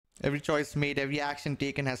Every choice made, every action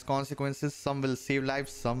taken has consequences. Some will save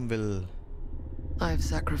lives, some will... I've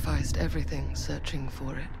sacrificed everything searching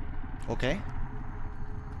for it. Okay.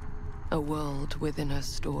 A world within a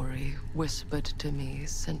story whispered to me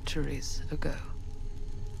centuries ago.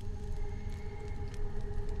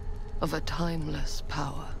 Of a timeless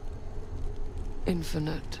power.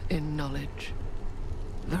 Infinite in knowledge.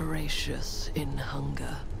 Voracious in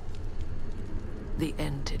hunger. The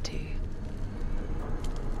entity.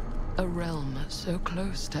 A realm so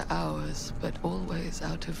close to ours, but always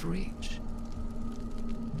out of reach.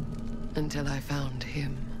 Until I found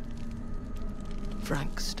him.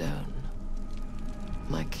 Frank Stone.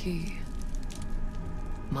 My key.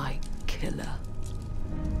 My killer.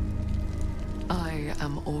 I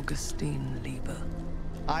am Augustine Lieber.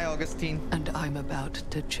 Hi, Augustine. And I'm about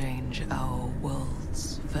to change our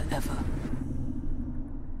worlds forever.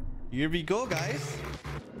 Here we go, guys.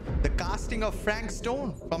 The casting of Frank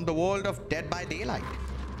Stone from the world of Dead by Daylight.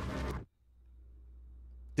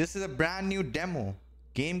 This is a brand new demo.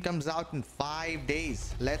 Game comes out in 5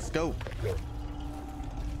 days. Let's go.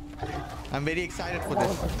 I'm very excited for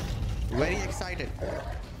this. Very excited.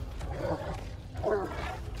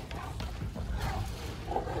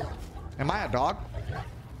 Am I a dog?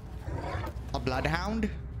 A bloodhound?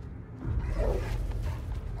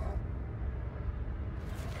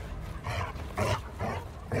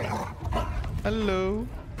 Hello.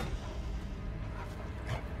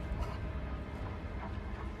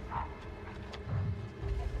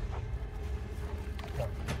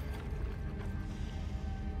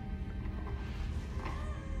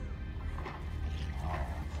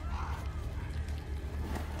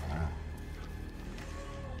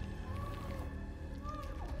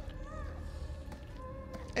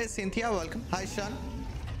 Hey Cynthia, welcome. Hi Sean.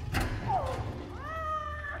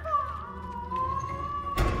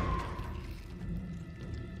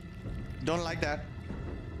 Don't like that.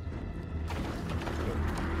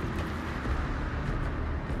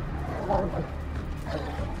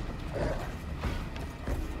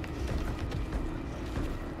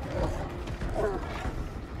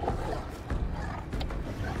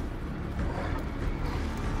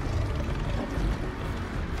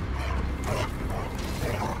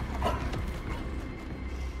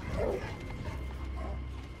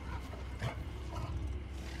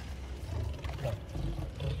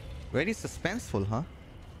 Very suspenseful, huh?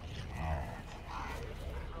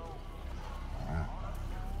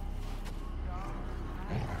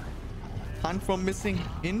 Hunt for missing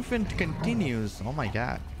infant continues. Oh my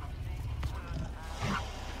god.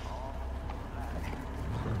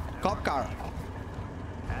 Cop car.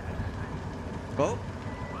 Oh.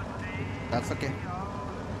 That's okay.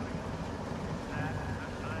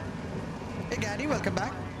 Hey Gaddy, welcome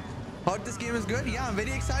back. Heard this game is good? Yeah, I'm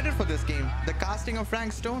very excited for this game. The casting of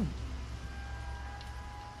Frank Stone.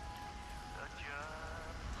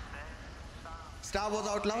 Star Wars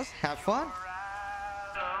Outlaws, have fun.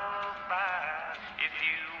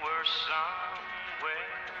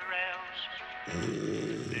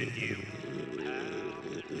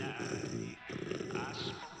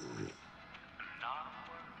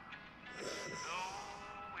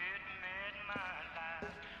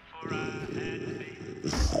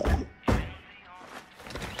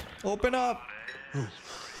 Open up.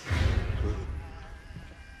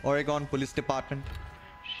 Oregon Police Department.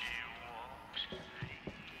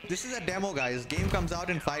 This is a demo, guys. Game comes out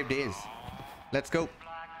in 5 days. Let's go.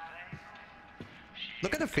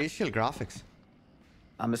 Look at the facial graphics.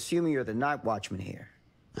 I'm assuming you're the night watchman here.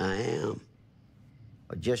 I am.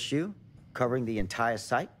 Or just you? Covering the entire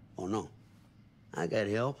site? Oh, no. I got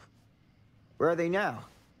help. Where are they now?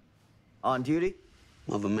 On duty?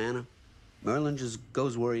 Of a manner. Merlin just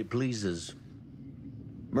goes where he pleases.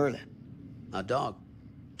 Merlin. A dog.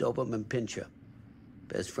 Doberman Pinscher.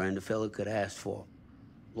 Best friend a fella could ask for.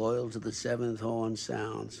 Loyal to the seventh horn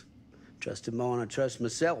sounds. Trust him more than I trust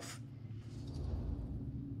myself.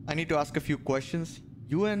 I need to ask a few questions.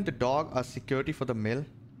 You and the dog are security for the mill.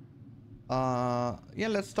 Yeah,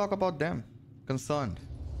 let's talk about them. Concerned.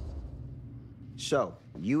 So,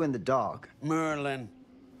 you and the dog. Merlin.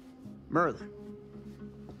 Merlin.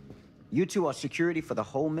 You two are security for the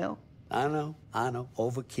whole mill? I know.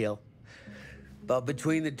 Overkill. But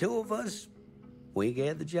between the two of us, we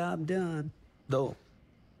get the job done. Though,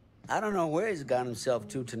 I don't know where he's got himself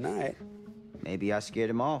to tonight. Maybe I scared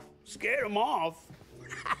him off. Scared him off?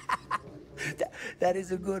 that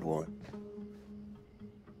is a good one.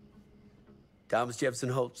 Thomas Jefferson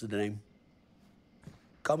Holt's the name.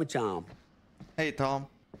 Call me Tom. Hey, Tom.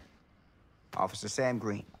 Officer Sam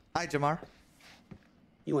Green. Hi, Jamar.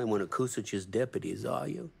 You ain't one of Kusich's deputies, are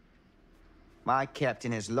you? My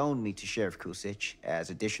captain has loaned me to Sheriff Kusich as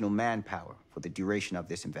additional manpower for the duration of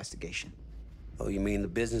this investigation. Oh, you mean the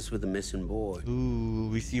business with the missing boy? Ooh,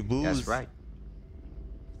 we see booze. That's right.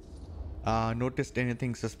 Noticed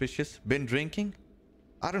anything suspicious? Been drinking?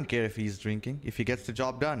 I don't care if he's drinking. If he gets the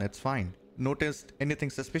job done, it's fine. Noticed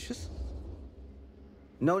anything suspicious?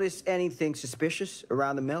 Notice anything suspicious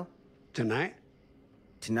around the mill? Tonight?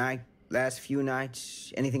 Tonight? Last few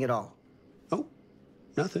nights? Anything at all? Oh,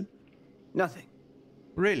 nothing. Nothing.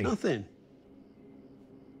 Really? Nothing.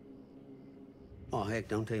 Oh, heck,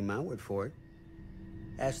 don't take my word for it.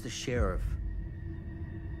 Ask the sheriff.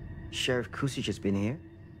 Sheriff Kusich has been here?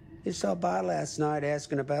 He stopped by last night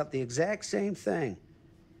asking about the exact same thing.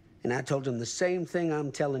 And I told him the same thing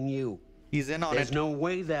I'm telling you. He's in on There's it. no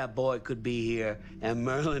way that boy could be here, and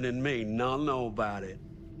Merlin and me not know about it.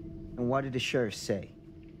 And what did the sheriff say?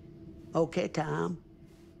 Okay, Tom.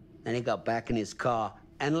 Then he got back in his car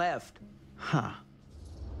and left. Huh.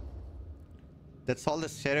 That's all the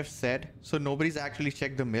sheriff said. So nobody's actually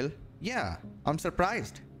checked the mill? Yeah, I'm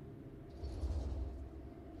surprised.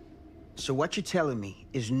 So what you're telling me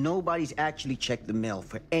is nobody's actually checked the mill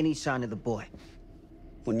for any sign of the boy?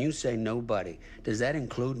 When you say nobody, does that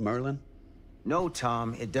include Merlin? No,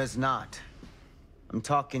 Tom, it does not. I'm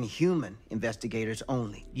talking human investigators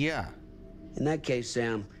only. Yeah. In that case,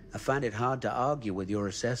 Sam, I find it hard to argue with your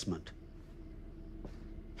assessment.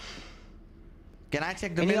 Can I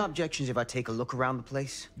check the Any mill? objections if I take a look around the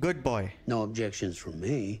place? Good boy. No objections from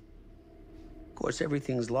me. Of course,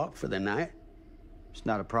 everything's locked for the night. It's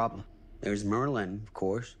not a problem. There's Merlin, of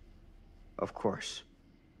course. Of course.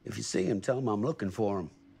 If you see him, tell him I'm looking for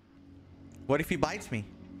him. What if he bites me?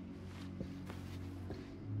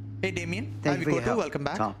 Hey, Damien. Thank Hi, you for your Vikoto. help, Welcome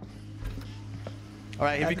back. Tom. All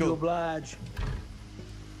right, here we Happy to go. oblige.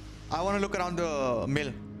 I want to look around the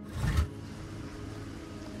mill.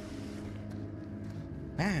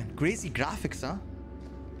 Man, crazy graphics, huh?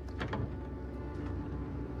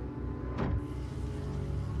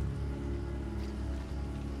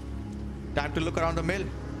 Time to look around the mill.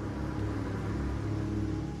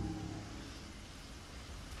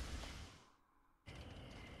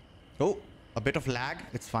 Oh, a bit of lag.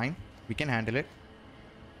 It's fine. We can handle it.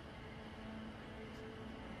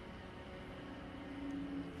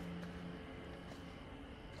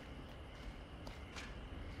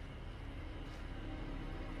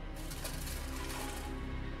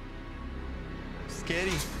 Scary.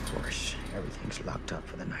 Of course, everything's locked up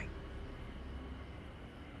for the night.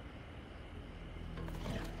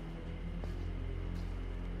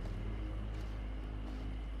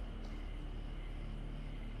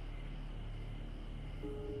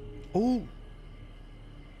 Oh,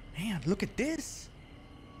 man, look at this.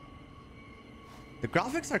 The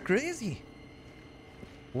graphics are crazy.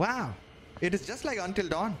 Wow. It is just like Until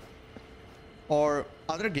Dawn. Or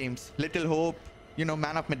other games. Little Hope, you know,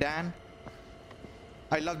 Man of Medan.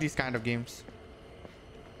 I love these kind of games.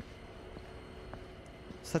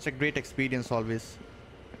 Such a great experience always.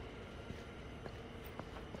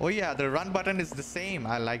 Oh yeah, the run button is the same.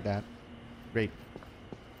 I like that. Great.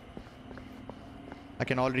 I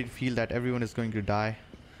can already feel that everyone is going to die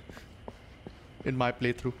in my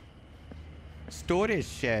playthrough. Storage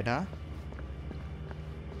shed, huh?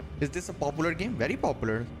 Is this a popular game? Very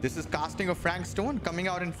popular. This is Casting of Frank Stone coming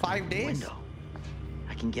out in 5 days. Window.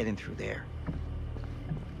 I can get in through there.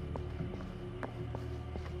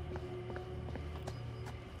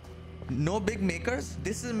 No big makers.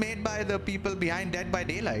 This is made by the people behind Dead by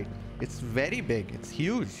Daylight. It's very big. It's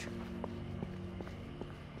huge.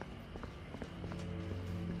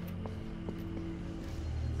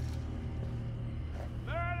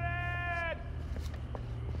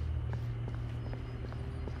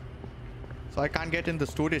 So I can't get in the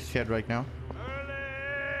storage shed right now.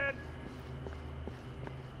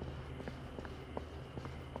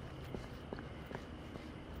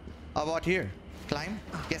 How about here? Climb?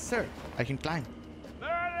 Yes, sir. I can climb.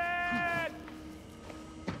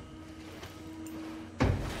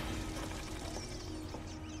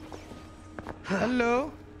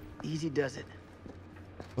 Hello? Easy does it.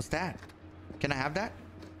 What's that? Can I have that?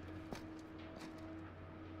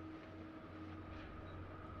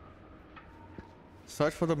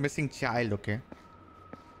 Search for the missing child, okay.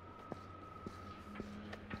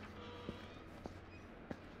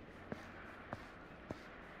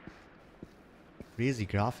 Crazy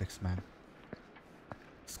graphics, man.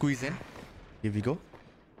 Squeeze in. Here we go.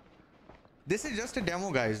 This is just a demo,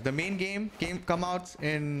 guys. The main game come out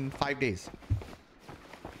in 5 days.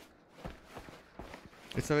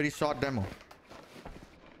 It's a very short demo.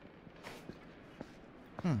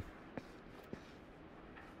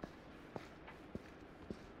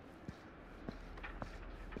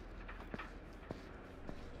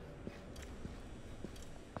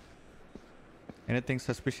 Anything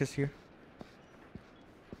suspicious here?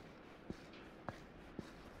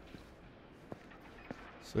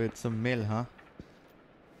 So it's a mill, huh?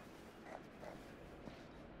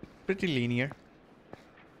 Pretty linear.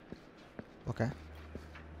 Okay.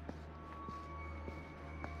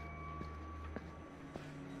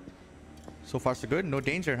 So far so good. No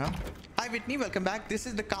danger, huh? Hi Whitney, welcome back. This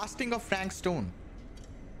is the casting of Frank Stone.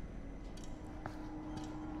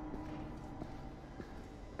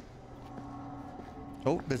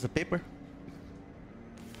 Oh, there's a paper.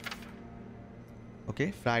 Okay,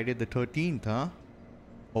 Friday the 13th, huh?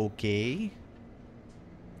 Okay.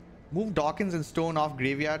 Move Dawkins and Stone off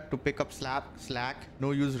graveyard to pick up slack.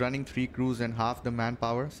 No use running 3 crews and half the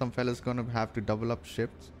manpower. Some fella's gonna have to double up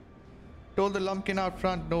shifts. Told the lumpkin out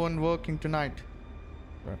front, no one working tonight.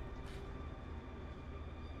 Right.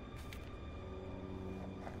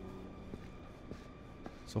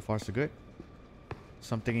 So far so good.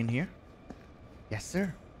 Something in here? Yes,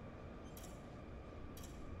 sir.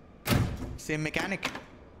 Same mechanic.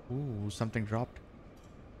 Ooh, something dropped.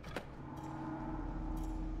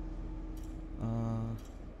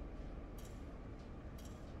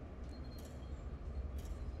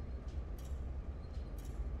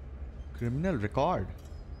 Criminal record.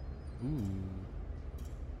 Ooh.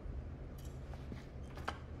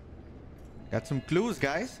 Got some clues,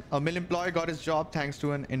 guys. A mill employee got his job thanks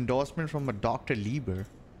to an endorsement from a Dr. Lieber.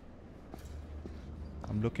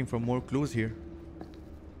 I'm looking for more clues here.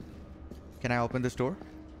 Can I open this door?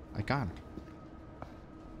 I can't.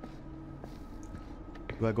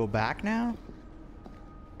 Do I go back now?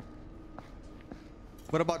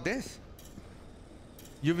 What about this?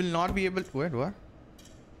 You will not be able to... Wait, what?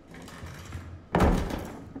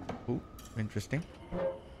 Ooh, interesting.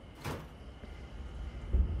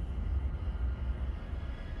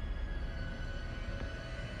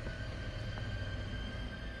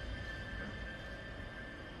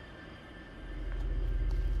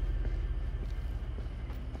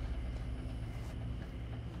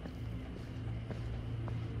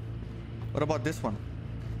 What about this one?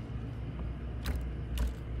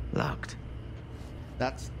 Locked.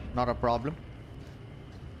 That's not a problem.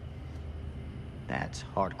 That's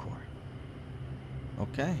hardcore.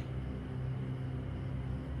 Okay.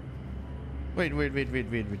 Wait.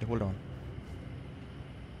 Hold on.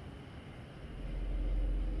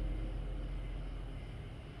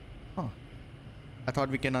 Huh. I thought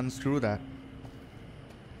we can unscrew that.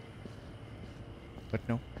 But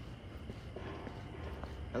no.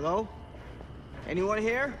 Hello? Anyone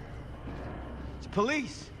here? It's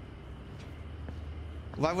police.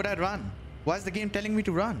 Why would I run? Why is the game telling me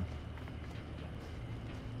to run?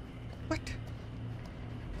 What?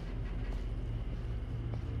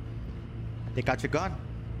 Take out your gun.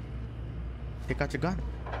 Take out your gun.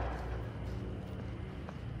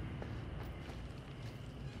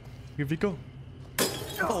 Here we go.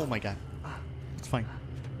 Oh my god. It's fine.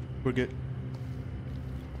 We're good.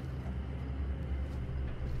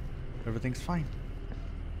 Everything's fine.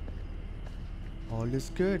 All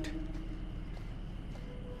is good.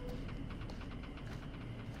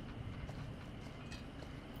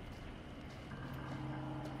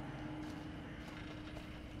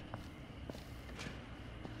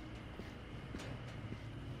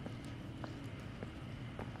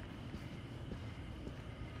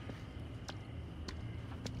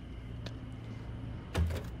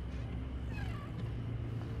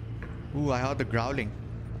 Ooh, I heard the growling.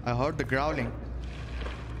 I heard the growling.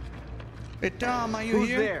 Hey Tom, are you Who's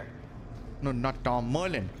here? there? No, not Tom.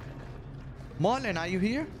 Merlin. Merlin, are you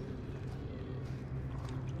here?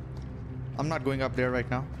 I'm not going up there right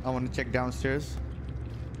now. I want to check downstairs.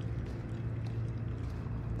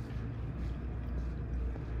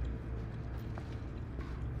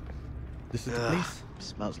 This is the place.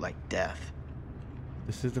 Smells like death.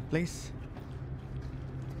 This is the place.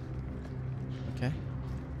 Okay.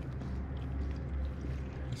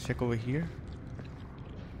 Let's check over here.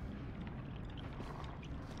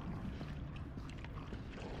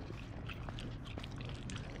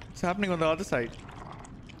 What's happening on the other side?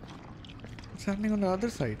 What's happening on the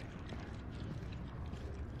other side?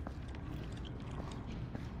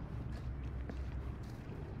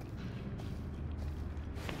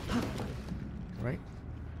 Right.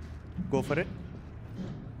 Go for it.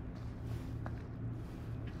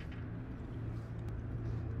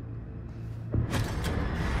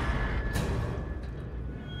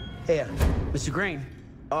 Hey, Mr. Green.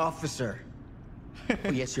 Officer.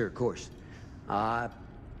 Oh, yes, sir, of course.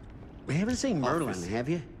 We haven't seen Merlin, Office. have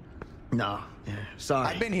you? No. Yeah, sorry.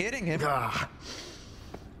 I've been hitting him.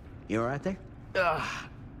 You all right there?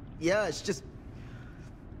 Yeah, it's just...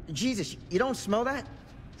 Jesus, you don't smell that?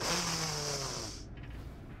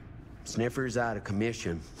 Sniffer's out of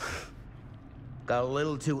commission. Got a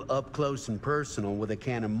little too up close and personal with a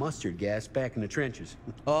can of mustard gas back in the trenches.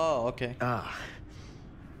 Oh, okay.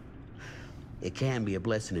 It can be a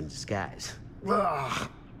blessing in disguise. Ugh.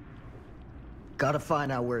 Gotta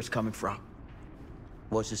find out where it's coming from.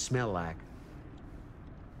 What's it smell like?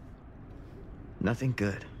 Nothing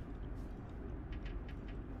good.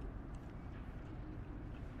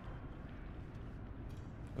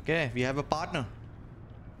 Okay, we have a partner.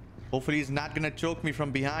 Hopefully he's not gonna choke me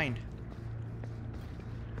from behind.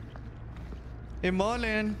 Hey,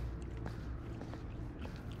 Merlin.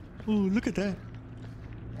 Oh, look at that.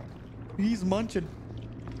 He's munching.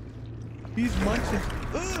 He's munching.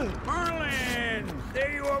 Ugh. Merlin!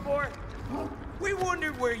 There you are, boy. We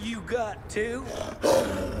wondered where you got to.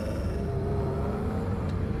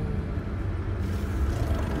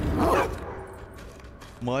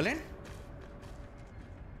 Merlin?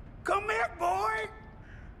 Come here, boy!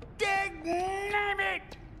 Dang-nabbit!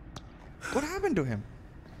 What happened to him?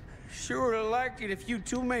 Sure have liked it if you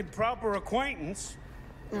two made proper acquaintance.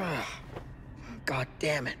 God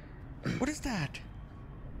damn it. What is that?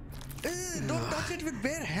 Don't touch it with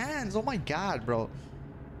bare hands. Oh my god, bro.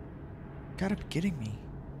 Gotta be kidding me.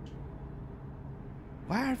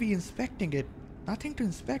 Why are we inspecting it? Nothing to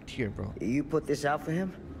inspect here, bro. You put this out for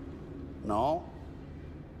him? No?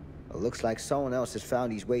 It looks like someone else has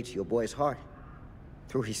found his way to your boy's heart.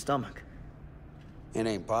 Through his stomach. It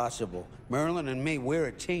ain't possible. Merlin and me, we're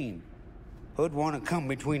a team. Who'd want to come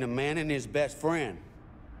between a man and his best friend?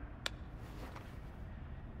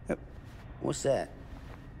 What's that?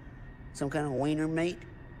 Some kind of wiener mate?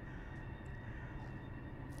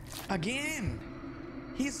 Again!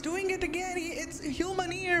 He's doing it again! It's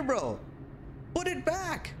human ear, bro! Put it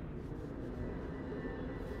back!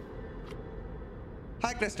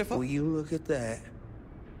 Hi, Christopher. Will you look at that?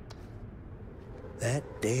 That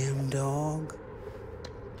damn dog?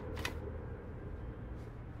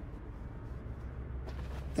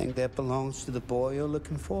 Think that belongs to the boy you're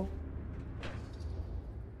looking for?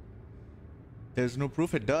 There's no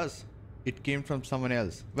proof it does. It came from someone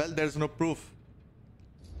else. Well, there's no proof.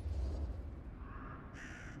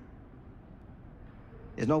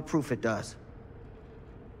 There's no proof it does.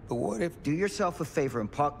 But what if... Do yourself a favor and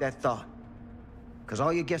park that thought. Because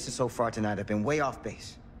all your guesses so far tonight have been way off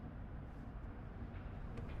base.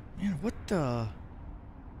 Man, what the...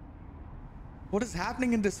 What is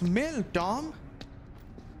happening in this mill, Tom?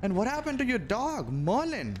 And what happened to your dog,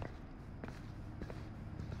 Merlin?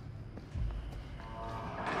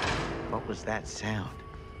 What was that sound?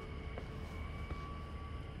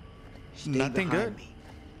 Stay Nothing behind good. me.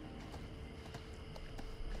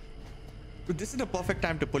 Dude, this is the perfect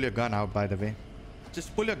time to pull your gun out, by the way.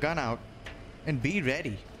 Just pull your gun out and be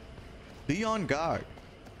ready. Be on guard.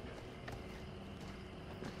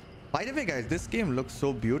 By the way, guys, this game looks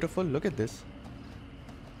so beautiful. Look at this.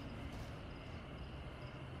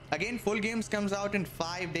 Again, full games comes out in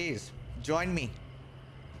 5 days. Join me.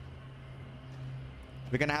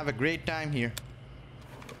 We're gonna have a great time here.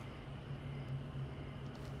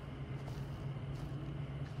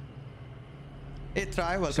 Hey,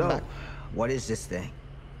 Try, welcome back. What is this thing?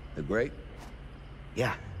 The grate?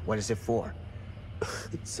 Yeah, what is it for?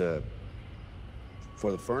 It's,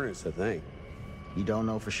 for the furnace, I think. You don't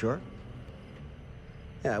know for sure?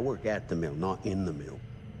 Yeah, I work at the mill, not in the mill.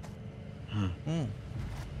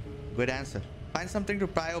 Good answer. Find something to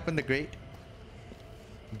pry open the grate.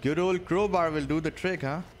 Good old crowbar will do the trick,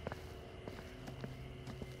 huh?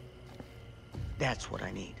 That's what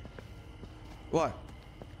I need. What?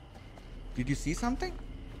 Did you see something?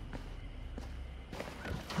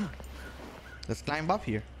 Let's climb up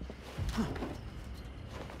here.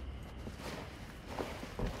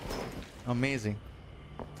 Amazing.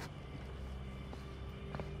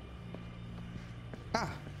 Ah,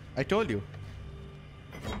 I told you.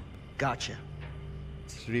 Gotcha.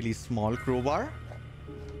 It's a really small crowbar.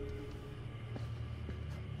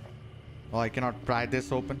 Oh, I cannot pry this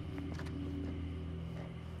open.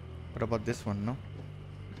 What about this one, no?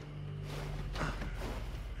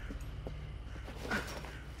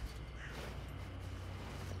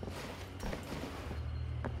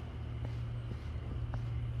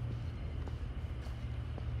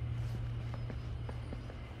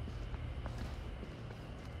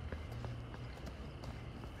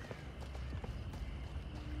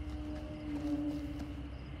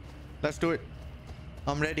 Let's do it.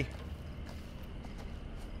 I'm ready.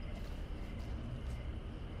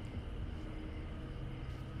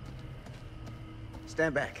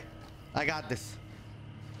 Stand back. I got this.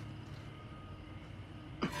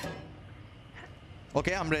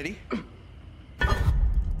 Okay, I'm ready.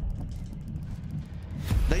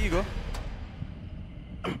 There you you go.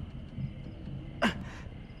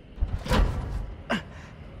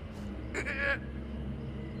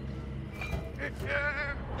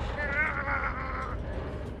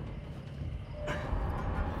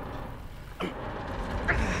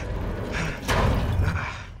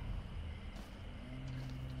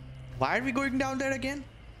 Why are we going down there again?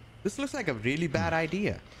 This looks like a really bad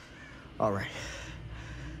idea. All right.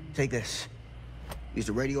 Take this. Use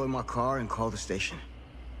the radio in my car and call the station.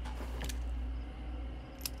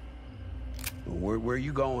 Where are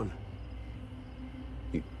you going?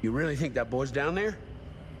 You really think that boy's down there?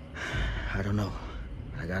 I don't know.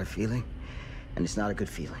 I got a feeling, and it's not a good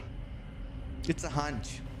feeling. It's a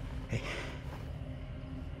hunch. Hey.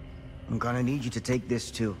 I'm gonna need you to take this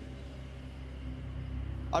too.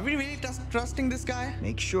 Are we really trusting this guy?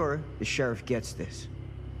 Make sure the sheriff gets this.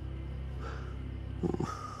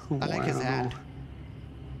 I like his hat.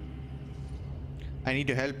 I need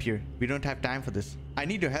your help here. We don't have time for this. I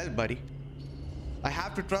need your help, buddy. I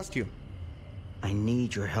have to trust you. I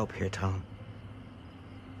need your help here, Tom.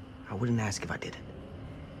 I wouldn't ask if I didn't.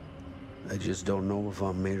 I just don't know if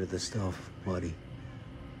I'm made of this stuff, buddy.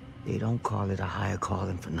 They don't call it a higher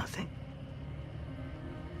calling for nothing.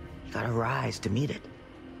 You gotta rise to meet it.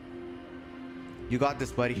 You got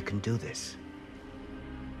this, buddy. You can do this.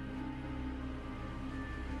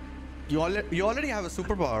 You already have a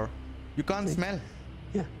superpower. You can't smell.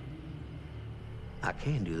 Yeah. I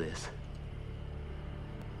can do this.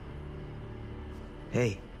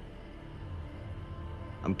 Hey.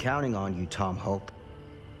 I'm counting on you, Tom Hope.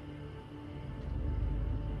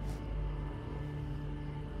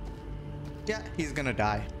 Yeah, he's gonna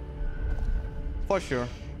die. For sure.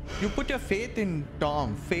 You put your faith in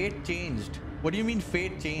Tom. Fate changed. What do you mean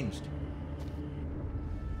fate changed?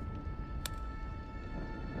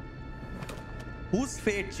 Whose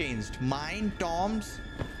fate changed? Mine? Tom's?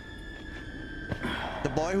 The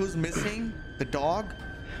boy who's missing? The dog?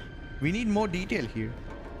 We need more detail here.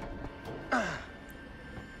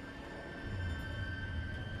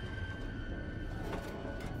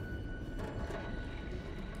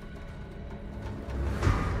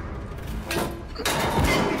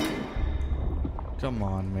 Come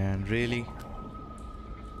on, man. Really?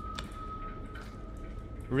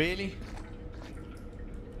 Really?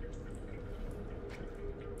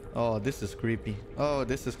 Oh, this is creepy. Oh,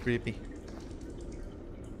 this is creepy.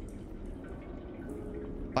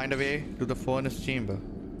 Find a way to the furnace chamber.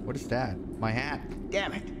 What is that? My hat.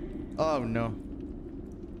 Damn it. Oh, no.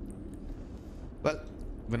 Well,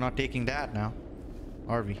 we're not taking that now,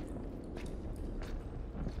 are we?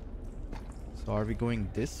 So are we going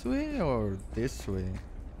this way or this way?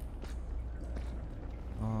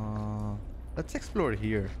 Let's explore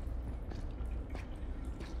here.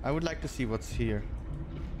 I would like to see what's here.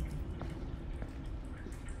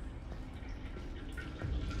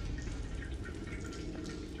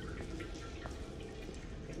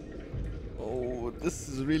 Oh, this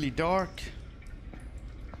is really dark.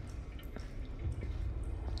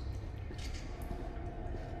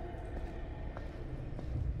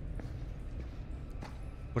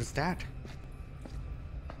 What is that?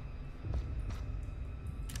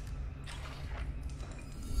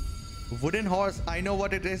 Wooden horse. I know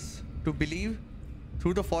what it is. To believe.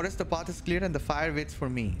 Through the forest the path is clear and the fire waits for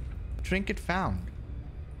me. Trinket found.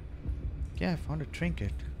 Yeah, I found a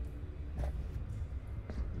trinket.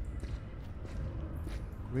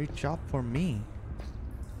 Great job for me.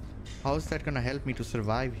 How is that gonna help me to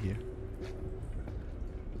survive here?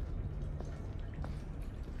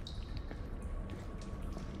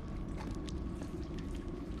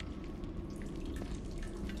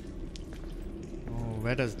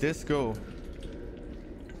 Where does this go?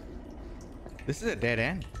 This is a dead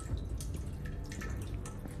end.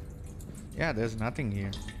 Yeah, there's nothing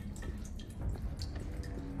here.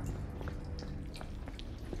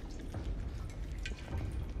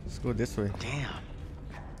 Let's go this way. Damn.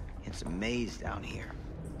 It's a maze down here.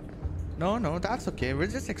 No, that's okay. We're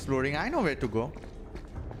just exploring. I know where to go.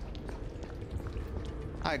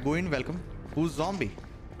 Hi, go in, welcome. Who's zombie?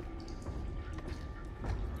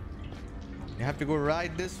 You have to go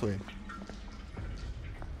right this way.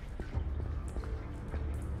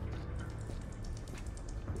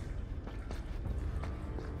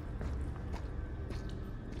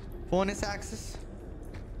 Bonus access.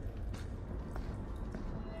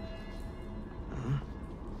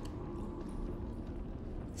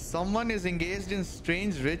 Someone is engaged in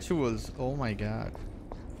strange rituals. Oh my god.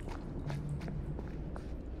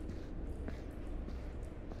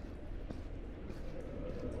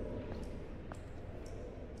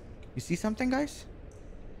 You see something, guys?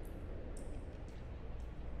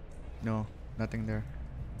 No, nothing there.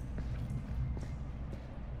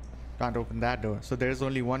 Can't open that door. So there's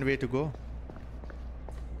only one way to go.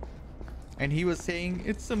 And he was saying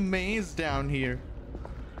it's a maze down here.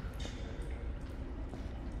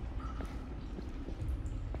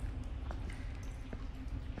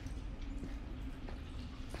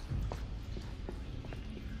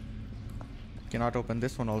 Cannot open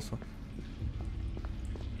this one also.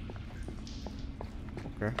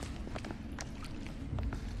 Okay.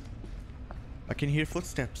 I can hear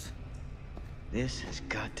footsteps. This has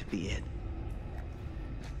got to be it.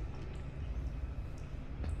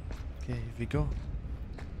 Okay, here we go.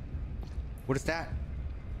 What is that?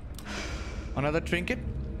 Another trinket?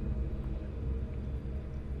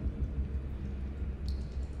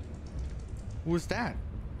 Who is that?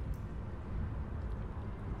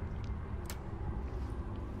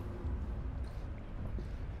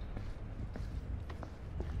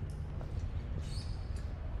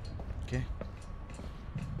 Okay.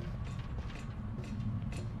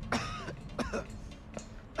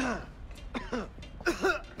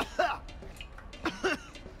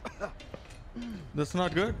 That's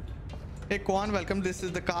not good. Hey Kwan, welcome. This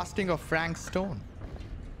is the casting of Frank Stone.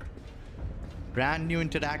 Brand new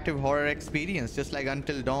interactive horror experience, just like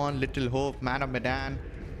Until Dawn, Little Hope, Man of Medan.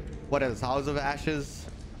 What else? House of Ashes.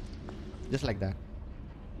 Just like that.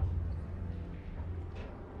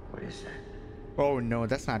 What is that? Oh no,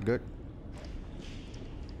 that's not good.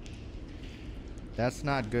 That's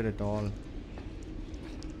not good at all.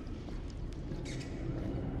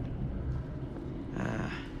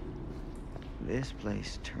 This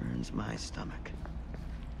place turns my stomach.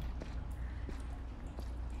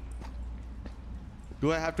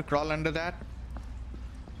 Do I have to crawl under that?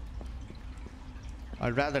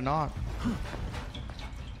 I'd rather not.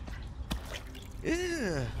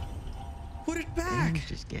 Ew. Put it back. Things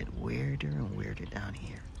just get weirder and weirder down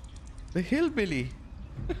here. The hillbilly.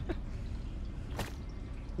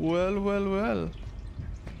 Well, well, well.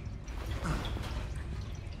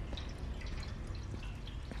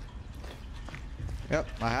 Yep,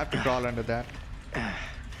 I have to crawl under that.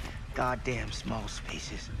 Goddamn small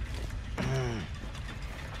spaces.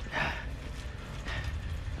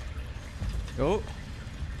 Oh,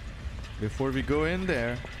 before we go in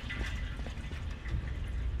there.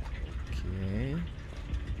 Okay.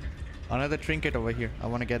 Another trinket over here. I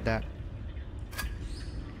want to get that.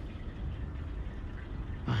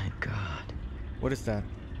 My God. What is that?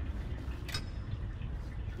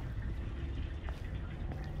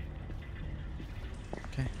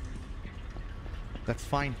 Okay. That's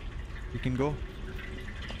fine. You can go.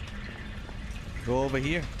 Go over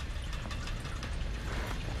here.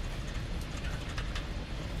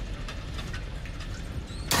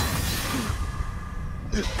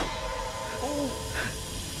 Oh!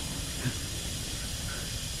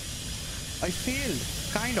 I failed,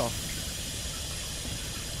 kind of.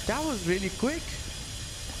 That was really quick.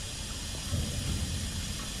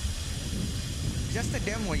 Just a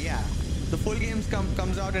demo, yeah. The full game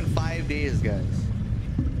comes out in 5 days, guys.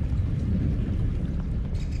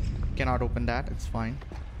 Cannot open that, it's fine.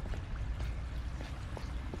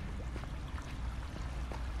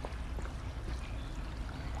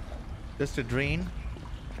 Just a drain.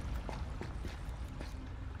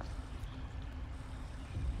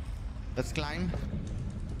 Let's climb.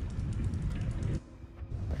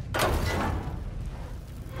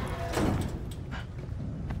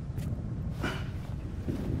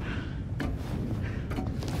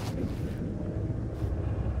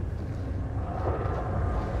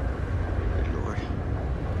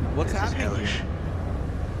 What's happening here?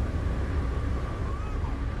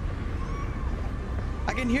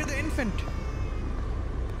 I can hear the infant.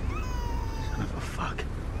 Son of a fuck.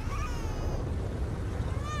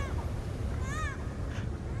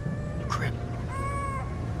 Crap.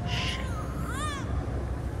 Shit.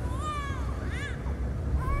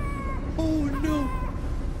 Oh no.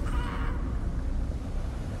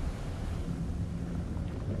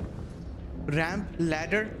 Ramp,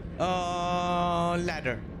 ladder,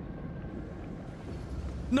 ladder.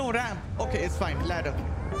 No, ramp. Okay, it's fine. Ladder.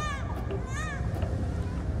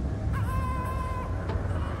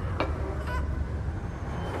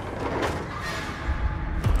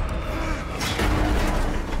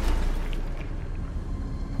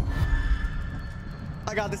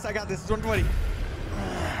 I got this. I got this. Don't worry.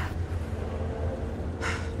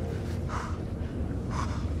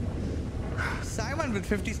 Simon with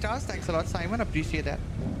 50 stars. Thanks a lot, Simon. Appreciate that.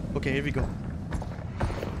 Okay, here we go.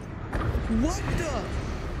 What the?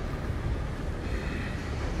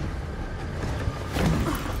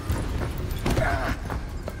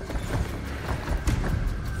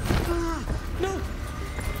 No!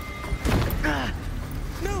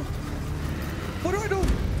 No! What do I do?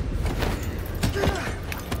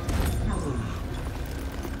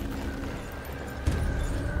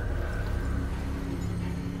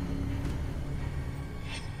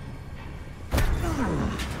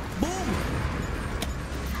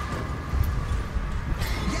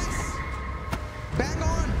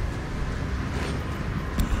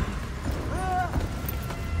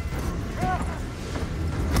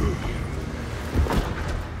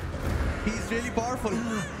 pretty powerful.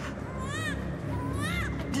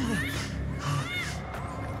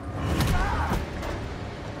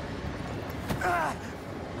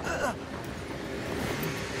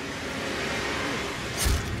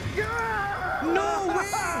 No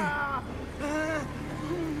way!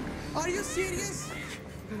 Are you serious?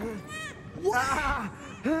 What?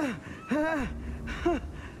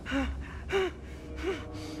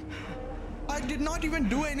 I did not even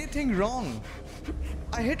do anything wrong.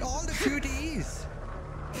 I hit all the QTEs.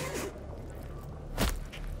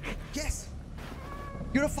 Yes.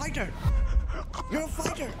 You're a fighter. You're a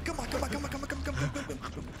fighter. Come on, come on, come on, come on, come on, come on, come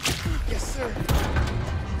on, come on. Yes, sir.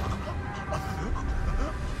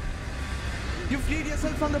 You freed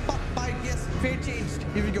yourself from the pipe. Yes, fate changed.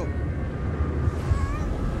 Here we go.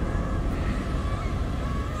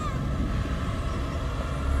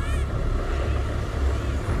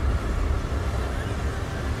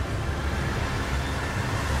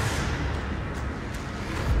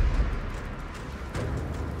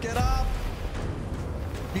 Get up.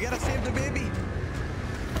 You gotta save the baby.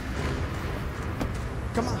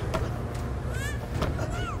 Come on.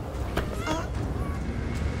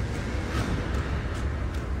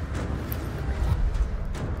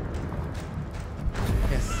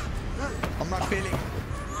 Yes. I'm not failing.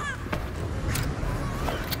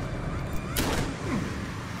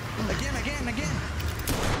 Again.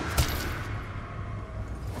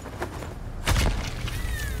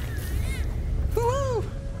 Woohoo!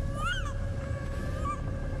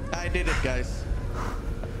 I did it, guys.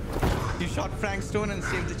 You shot Frank Stone and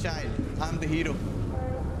saved the child. I'm the hero.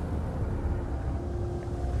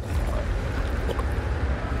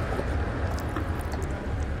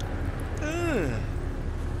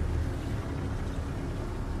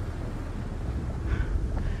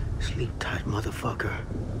 Sleep tight, motherfucker.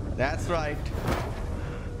 That's right.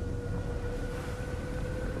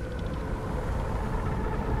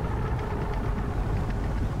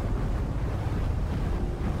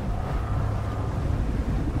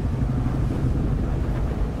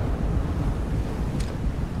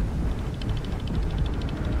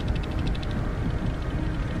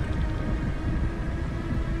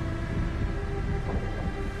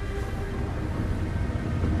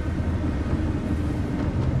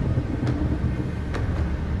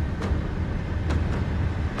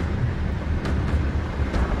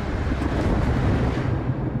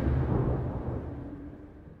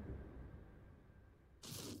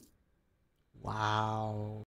 Wow.